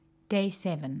Day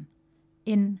 7.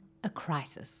 In a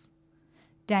Crisis.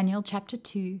 Daniel chapter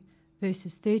 2,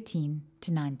 verses 13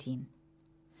 to 19.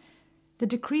 The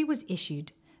decree was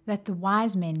issued that the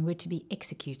wise men were to be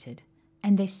executed,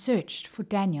 and they searched for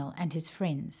Daniel and his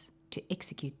friends to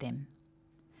execute them.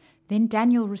 Then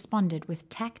Daniel responded with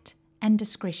tact and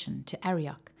discretion to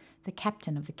Arioch, the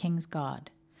captain of the king's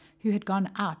guard, who had gone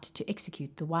out to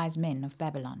execute the wise men of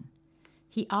Babylon.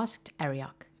 He asked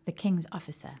Arioch, the king's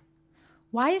officer,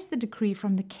 "Why is the decree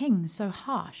from the king so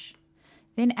harsh?"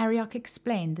 Then Arioch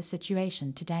explained the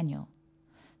situation to Daniel.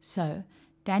 So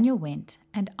Daniel went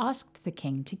and asked the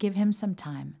king to give him some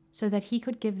time so that he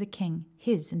could give the king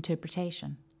his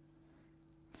interpretation.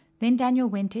 Then Daniel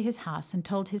went to his house and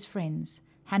told his friends,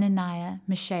 Hananiah,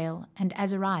 Mishael, and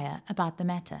Azariah, about the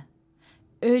matter,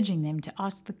 urging them to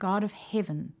ask the God of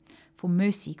heaven for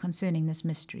mercy concerning this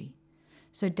mystery,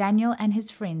 so Daniel and his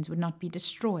friends would not be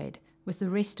destroyed with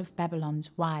the rest of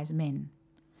Babylon's wise men.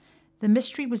 The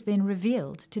mystery was then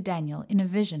revealed to Daniel in a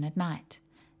vision at night,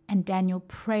 and Daniel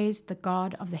praised the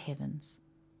God of the heavens.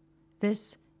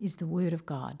 This is the word of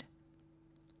God.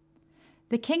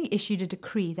 The king issued a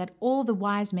decree that all the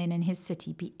wise men in his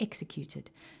city be executed,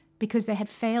 because they had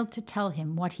failed to tell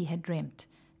him what he had dreamt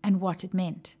and what it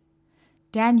meant.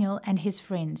 Daniel and his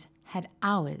friends had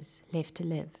hours left to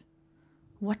live.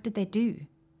 What did they do?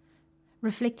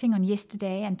 Reflecting on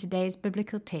yesterday and today's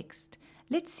biblical text,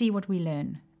 let's see what we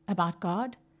learn about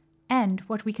God and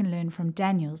what we can learn from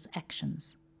Daniel's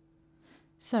actions.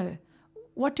 So,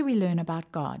 what do we learn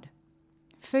about God?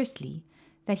 Firstly,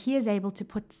 that he is able to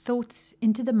put thoughts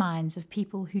into the minds of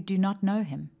people who do not know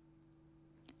him.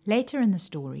 Later in the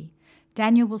story,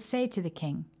 Daniel will say to the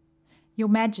king, "Your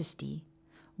Majesty,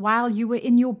 while you were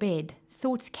in your bed,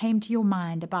 thoughts came to your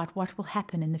mind about what will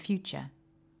happen in the future.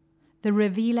 The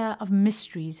revealer of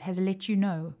mysteries has let you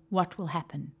know what will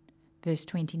happen." Verse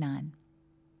 29.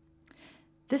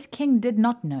 This king did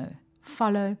not know,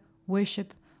 follow,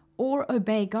 worship, or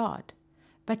obey God,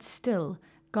 but still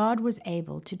God was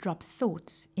able to drop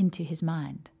thoughts into his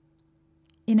mind.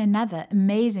 In another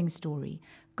amazing story,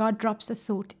 God drops a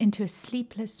thought into a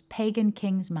sleepless pagan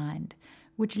king's mind,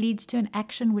 which leads to an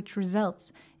action which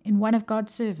results in one of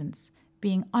God's servants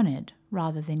being honored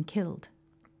rather than killed.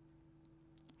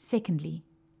 Secondly,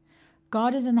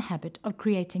 God is in the habit of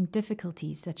creating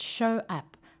difficulties that show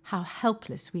up how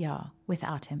helpless we are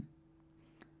without him.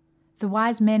 The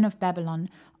wise men of Babylon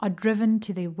are driven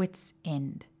to their wits'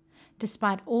 end.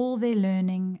 Despite all their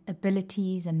learning,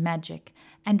 abilities, and magic,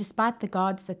 and despite the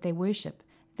gods that they worship,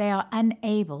 they are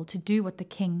unable to do what the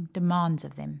king demands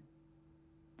of them.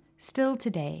 Still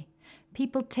today,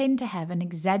 people tend to have an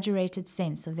exaggerated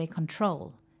sense of their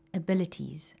control,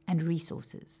 abilities, and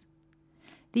resources.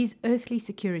 These earthly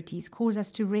securities cause us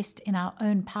to rest in our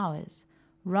own powers,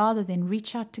 rather than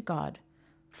reach out to God,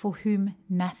 for whom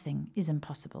nothing is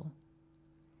impossible.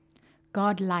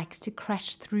 God likes to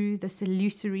crash through this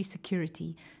illusory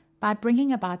security by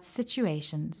bringing about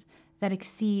situations that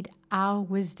exceed our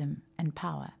wisdom and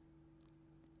power.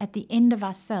 At the end of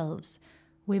ourselves,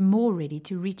 we're more ready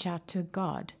to reach out to a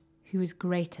God who is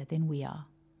greater than we are.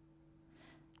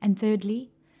 And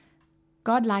thirdly,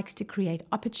 God likes to create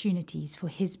opportunities for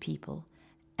his people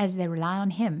as they rely on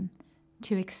him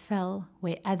to excel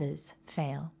where others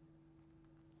fail.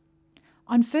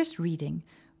 On first reading,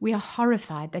 we are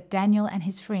horrified that Daniel and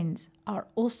his friends are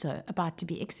also about to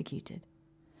be executed.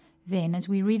 Then, as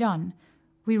we read on,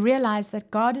 we realize that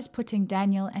God is putting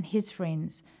Daniel and his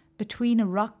friends between a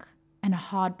rock and a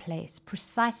hard place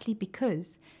precisely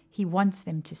because he wants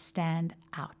them to stand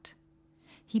out.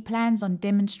 He plans on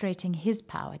demonstrating his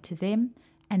power to them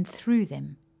and through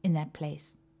them in that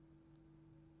place.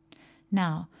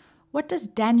 Now, what does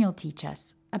Daniel teach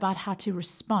us about how to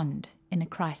respond in a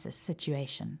crisis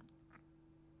situation?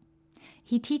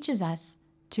 He teaches us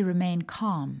to remain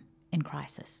calm in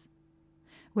crisis.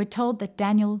 We're told that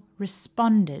Daniel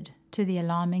responded to the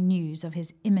alarming news of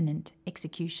his imminent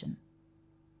execution.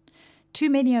 Too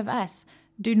many of us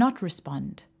do not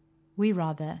respond. We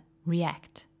rather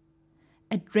react.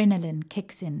 Adrenaline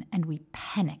kicks in and we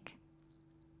panic.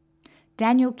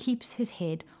 Daniel keeps his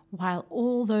head while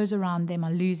all those around them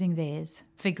are losing theirs,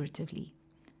 figuratively,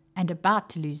 and about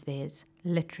to lose theirs,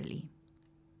 literally.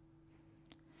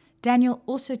 Daniel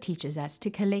also teaches us to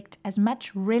collect as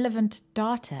much relevant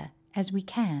data as we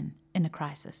can in a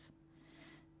crisis.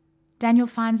 Daniel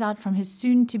finds out from his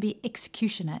soon-to-be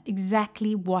executioner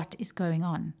exactly what is going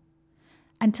on.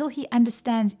 Until he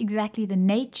understands exactly the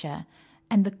nature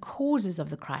and the causes of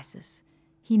the crisis,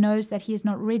 he knows that he is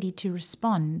not ready to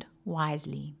respond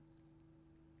wisely.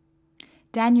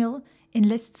 Daniel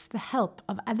enlists the help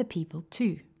of other people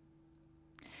too.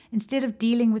 Instead of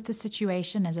dealing with the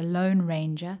situation as a lone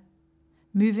ranger,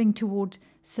 moving toward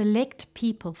select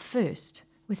people first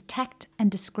with tact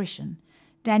and discretion,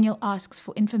 Daniel asks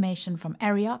for information from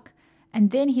Arioch,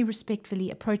 and then he respectfully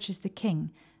approaches the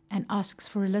king and asks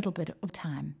for a little bit of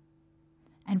time.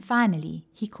 And finally,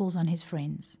 he calls on his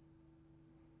friends.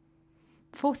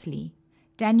 Fourthly,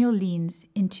 Daniel leans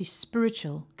into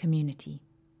spiritual community.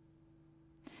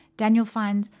 Daniel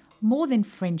finds more than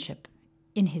friendship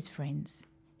in his friends.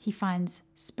 He finds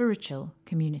spiritual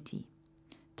community.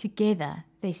 Together,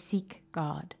 they seek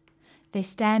God. They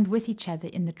stand with each other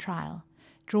in the trial,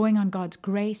 drawing on God's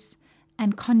grace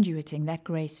and conduiting that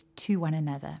grace to one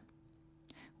another.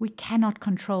 We cannot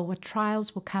control what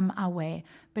trials will come our way,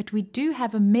 but we do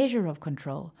have a measure of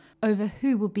control over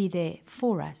who will be there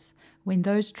for us when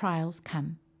those trials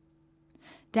come.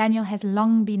 Daniel has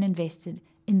long been invested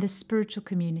in this spiritual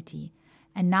community,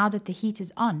 and now that the heat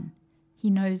is on, he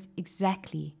knows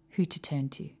exactly who to turn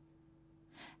to.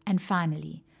 And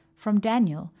finally, from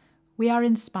Daniel, we are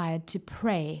inspired to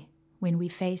pray when we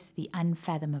face the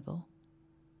unfathomable.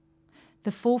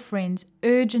 The four friends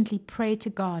urgently pray to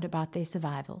God about their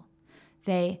survival.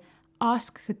 They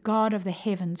ask the God of the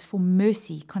heavens for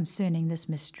mercy concerning this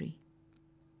mystery.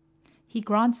 He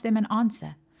grants them an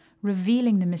answer,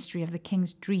 revealing the mystery of the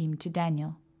king's dream to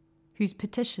Daniel, whose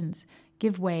petitions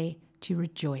give way to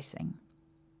rejoicing.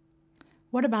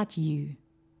 What about you?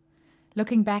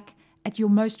 Looking back at your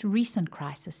most recent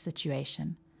crisis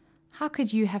situation, how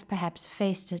could you have perhaps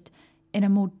faced it in a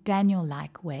more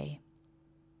Daniel-like way?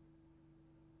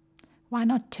 Why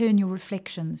not turn your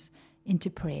reflections into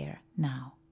prayer now?